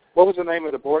 What was the name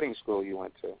of the boarding school you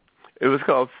went to? It was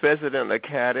called President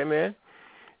Academy,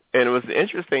 and it was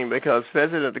interesting because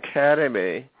President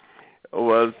Academy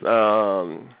was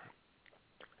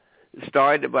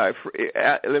started by.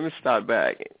 Let me start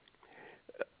back.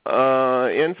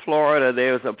 In Florida,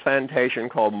 there was a plantation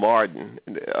called Martin,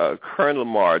 Colonel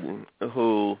Martin,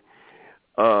 who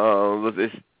was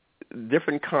this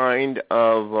different kind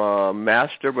of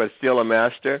master, but still a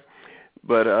master.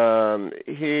 But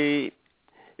he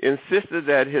insisted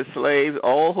that his slaves,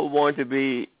 all who wanted to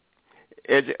be,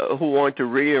 who wanted to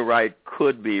read and write,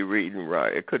 could read and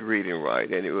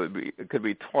write, and it could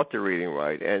be taught to read and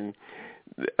write. And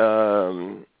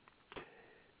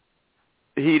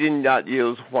he did not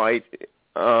use white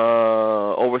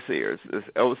overseers. His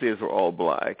overseers were all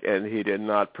black, and he did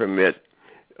not permit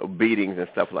beatings and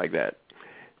stuff like that.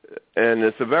 And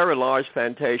it's a very large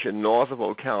plantation north of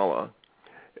Ocala.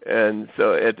 And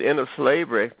so at the end of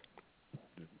slavery,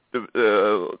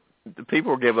 the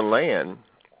people were given land,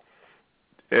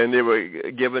 and they were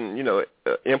given,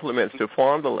 implements to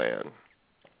farm the land.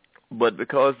 But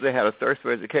because they had a thirst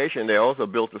for education, they also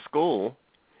built a school,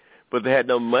 but they had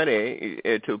no money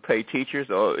to pay teachers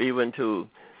or even to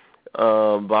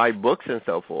buy books and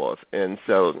so forth. And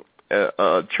so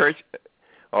a church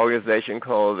organization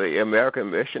called the American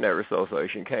Missionary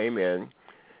Association came in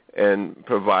and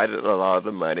provided a lot of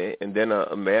the money. And then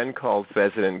a man called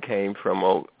Fessenden came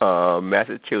from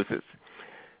Massachusetts,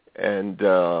 and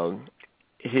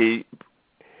he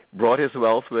brought his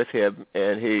wealth with him,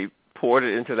 and he poured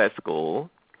it into that school,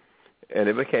 and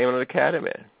it became an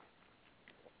academy.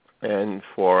 And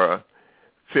for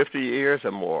 50 years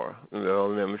or more,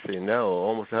 almost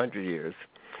 100 years,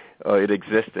 it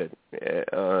existed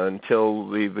until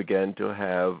we began to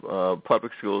have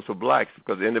public schools for blacks.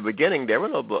 Because in the beginning, there were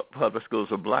no public schools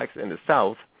for blacks in the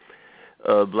South.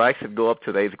 Blacks would go up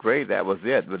to the 8th grade, that was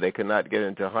it, but they could not get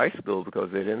into high school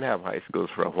because they didn't have high schools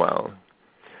for a while.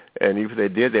 And even if they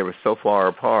did, they were so far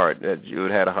apart that you would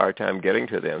have had a hard time getting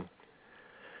to them.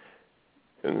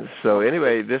 And so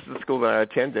anyway, this is the school that I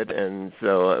attended, and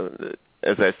so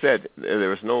as I said, there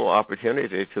was no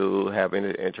opportunity to have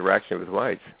any interaction with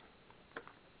whites.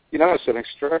 It's an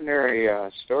extraordinary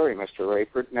story, Mr.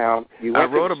 Raiford. Now, I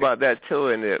wrote about that too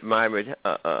in the Miami,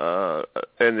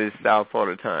 in the South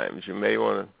Florida Times. You may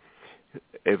want to,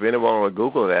 if anyone will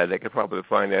Google that, they could probably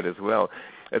find that as well.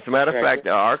 As a matter of fact, the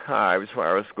archives for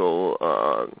our school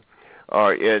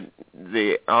are in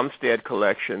the Olmsted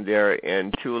collection there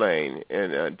in Tulane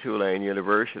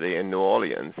University in New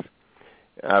Orleans.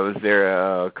 I was there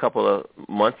a couple of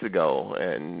months ago,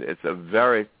 and it's a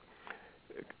very,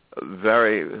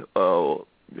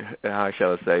 how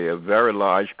shall I say, a very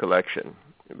large collection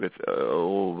with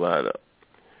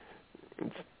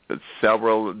it's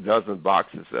several dozen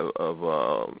boxes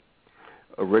of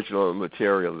original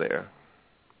material there.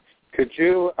 Could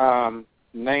you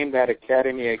name that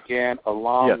academy again,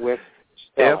 along with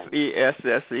Fessenden,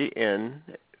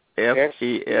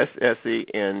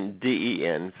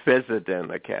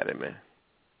 Fessenden Academy.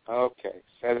 Okay,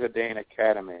 Fessenden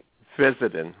Academy.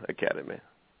 Fessenden Academy.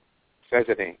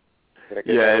 Fessenden.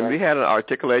 Yeah, and we had an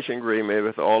articulation agreement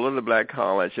with all of the black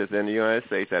colleges in the United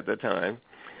States at the time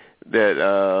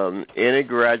that any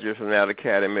graduate from that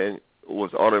academy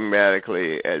was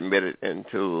automatically admitted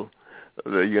into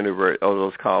the university, all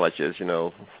those colleges,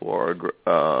 for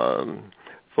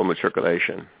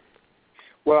matriculation.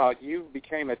 Well, you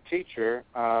became a teacher,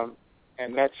 and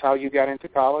that's how you got into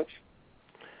college?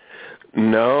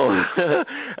 No,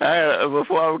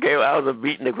 before I was a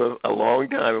beatnik for a long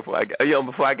time before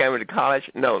I got into college.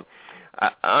 No,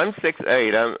 I'm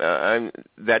 6'8". I'm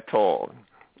that tall,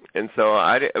 and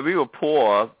so we were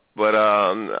poor, but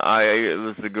I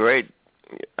was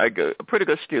a pretty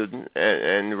good student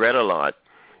and read a lot,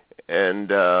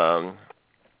 and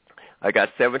I got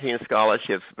 17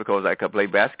 scholarships because I could play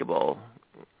basketball.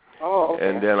 Oh, okay.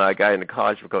 And then I got into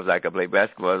college because I could play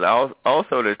basketball. I was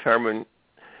also determined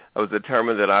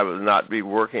that I would not be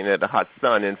working at the hot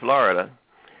sun in Florida,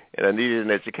 and I needed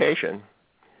an education.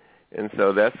 And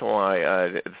so that's why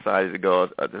I decided to go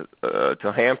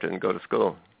to Hampton, go to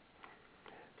school.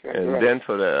 Okay, and great. Then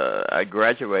I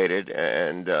graduated,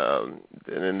 and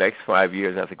in the next 5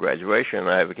 years after graduation,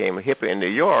 I became a hippie in New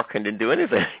York and didn't do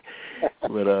anything,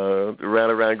 but ran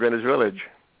around Greenwich Village.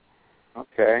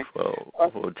 Okay. For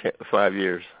 5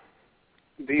 years.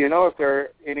 Do you know if there are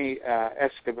any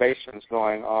excavations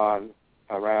going on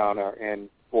around or in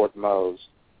Fort Mose?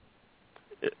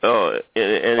 Oh,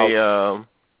 any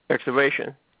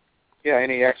excavation? Yeah,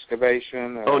 any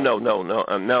excavation?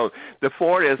 No. The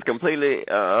fort is completely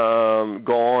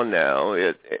gone now.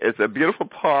 It's a beautiful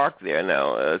park there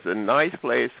now. It's a nice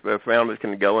place where families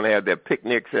can go and have their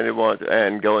picnics and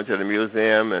go into the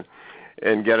museum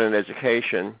and get an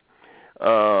education.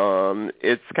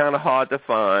 It's kind of hard to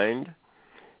find,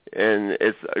 and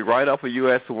it's right off of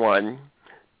US 1,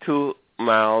 2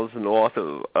 miles north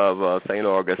of St.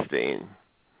 Augustine.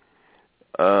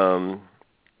 The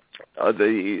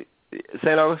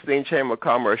St. Augustine Chamber of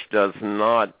Commerce does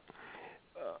not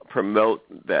promote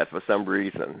that for some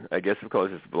reason. I guess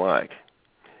because it's black.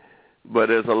 But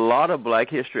there's a lot of black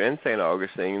history in St.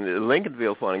 Augustine.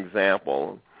 Lincolnville, for an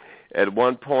example, at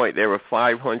one point there were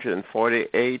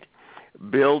 548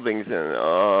 buildings in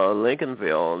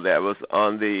Lincolnville that was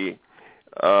on the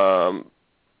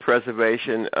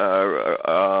preservation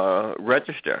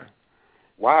register.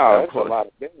 Wow, that's a lot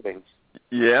of buildings.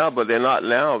 Yeah, but they're not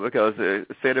now because the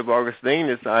state of Augustine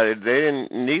decided they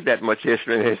didn't need that much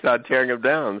history, and they started tearing them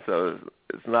down. So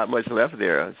it's not much left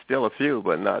there. Still a few,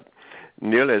 but not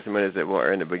nearly as many as there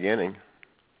were in the beginning.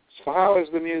 So how is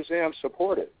the museum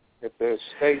supported if the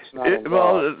state's not involved?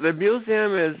 Well, the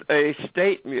museum is a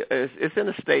state. It's in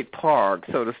a state park,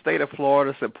 so the state of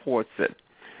Florida supports it,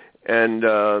 and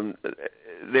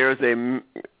there's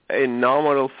a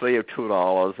nominal fee of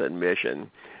 $2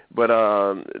 admission, but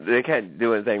they can't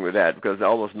do anything with that because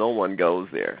almost no one goes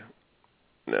there,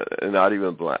 not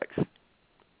even blacks,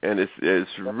 and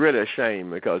it's really a shame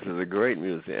because it's a great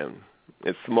museum.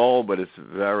 It's small, but it's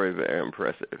very, very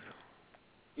impressive.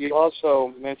 You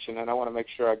also mentioned, and I want to make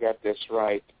sure I got this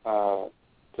right,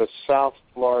 the South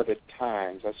Florida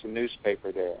Times. That's a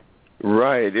newspaper there.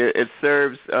 Right. It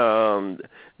serves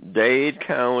Dade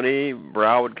County,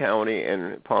 Broward County,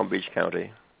 and Palm Beach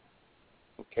County.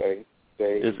 Okay.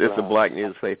 It's a black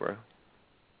newspaper.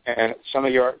 And some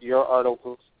of your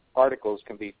articles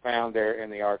can be found there in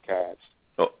the archives.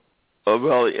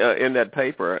 Well, in that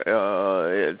paper,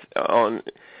 it's on.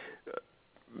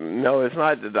 No, it's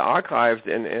not. The archives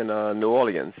in New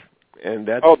Orleans, and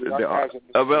that's the archives.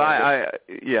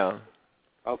 Yeah.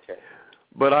 Okay.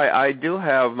 But I do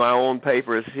have my own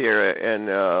papers here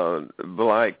in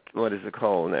Black. What is it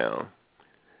called now?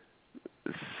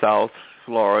 South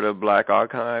Florida Black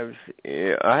Archives.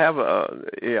 Yeah, I have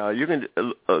you can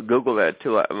Google that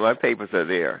too. My papers are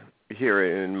there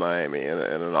here in Miami in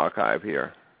an archive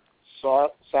here.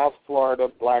 South Florida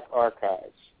Black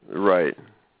Archives. Right.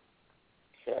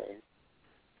 Okay.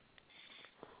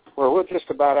 Well, we're just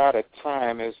about out of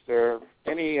time. Is there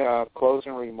any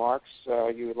closing remarks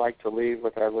you would like to leave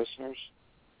with our listeners?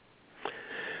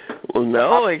 Well,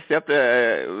 no, except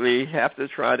we have to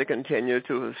try to continue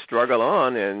to struggle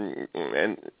on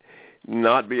and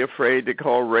not be afraid to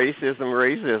call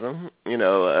racism. You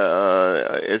know,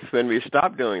 it's when we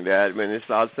stop doing that, when they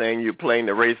start saying you're playing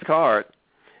the race card,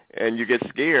 and you get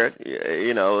scared,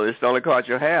 you know, it's the only card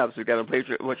you have, so you've got to play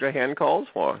what your hand calls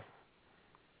for.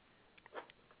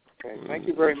 Okay. Thank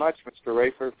you very much, Mr.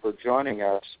 Raiford, for joining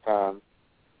us.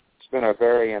 It's been a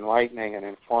very enlightening and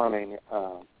informing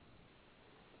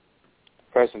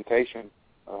presentation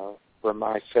for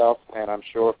myself and I'm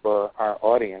sure for our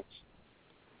audience.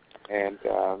 And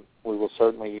we will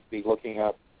certainly be looking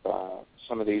up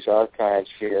some of these archives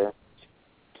here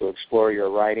to explore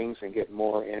your writings and get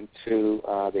more into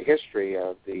the history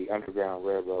of the Underground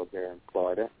Railroad there in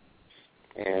Florida.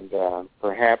 And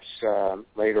perhaps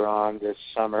later on this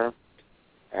summer,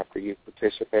 after you've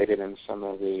participated in some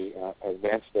of the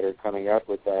events that are coming up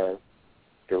with our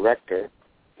director,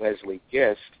 Leslie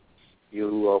Gist, you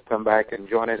will come back and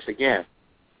join us again.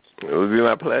 It would be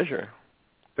my pleasure.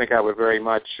 I think I would very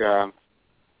much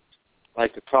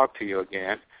like to talk to you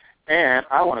again. And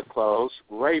I want to close.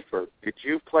 Raiford, did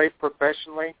you play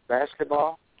professionally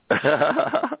basketball?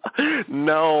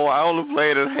 No, I only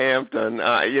played at Hampton.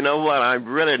 You know what? I'm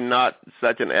really not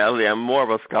such an athlete. I'm more of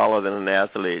a scholar than an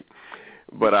athlete.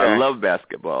 But okay. I love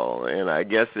basketball, and I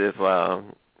guess if, I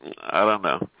don't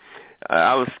know.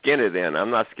 I was skinny then. I'm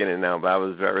not skinny now, but I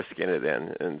was very skinny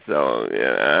then. And so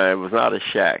I was not a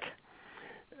Shaq.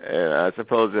 And I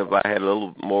suppose if I had a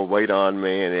little more weight on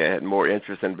me and I had more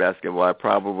interest in basketball, I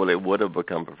probably would have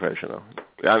become professional.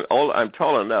 I'm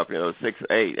tall enough,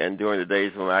 6'8", and during the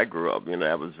days when I grew up,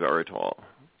 I was very tall.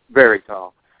 Very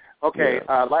tall. Okay,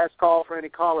 yeah. Last call for any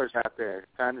callers out there.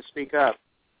 Time to speak up.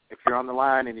 If you're on the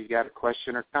line and you got a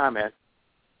question or comment.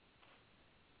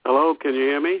 Hello, can you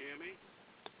hear me?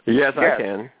 Yes, I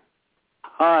can.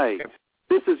 Hi,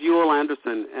 this is Ewell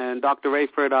Anderson, and Dr.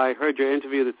 Raiford, I heard your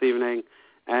interview this evening,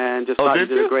 and just thought you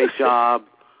did a great job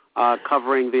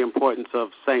covering the importance of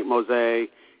St. Mose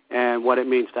and what it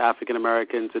means to African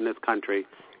Americans in this country.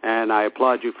 And I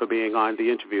applaud you for being on the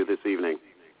interview this evening.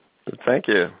 Thank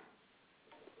you.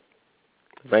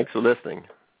 Thanks for listening.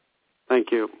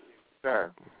 Thank you.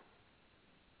 Sure.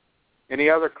 Any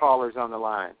other callers on the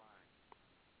line?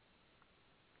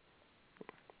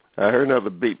 I heard another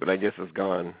beep, but I guess it's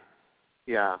gone.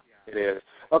 Yeah, it is.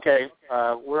 Okay,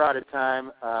 we're out of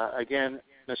time. Again,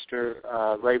 Mr.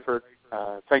 Raiford,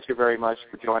 thank you very much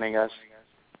for joining us,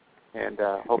 and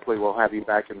hopefully we'll have you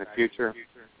back in the future.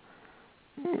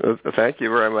 Thank you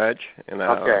very much, and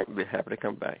I'll be happy to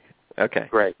come back. Okay.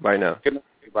 Great. Bye now. Good night,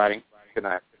 everybody. Good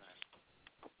night.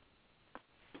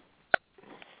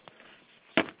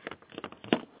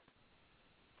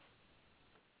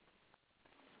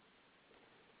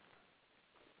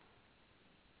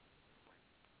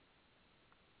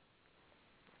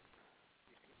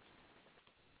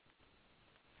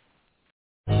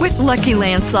 With Lucky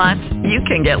Land Slots, you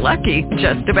can get lucky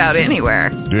just about anywhere.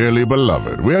 Dearly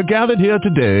beloved, we are gathered here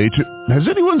today to... Has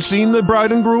anyone seen the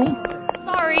bride and groom?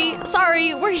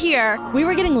 Sorry, we're here. We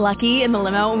were getting lucky in the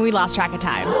limo and we lost track of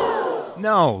time.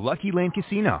 No, Lucky Land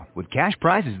Casino, with cash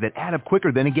prizes that add up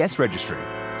quicker than a guest registry.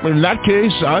 In that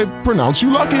case, I pronounce you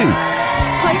lucky.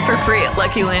 Play for free at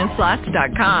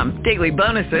LuckyLandSlots.com. Daily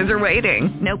bonuses are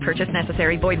waiting. No purchase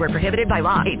necessary. Void where prohibited by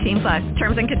law. 18+.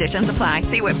 Terms and conditions apply.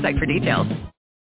 See website for details.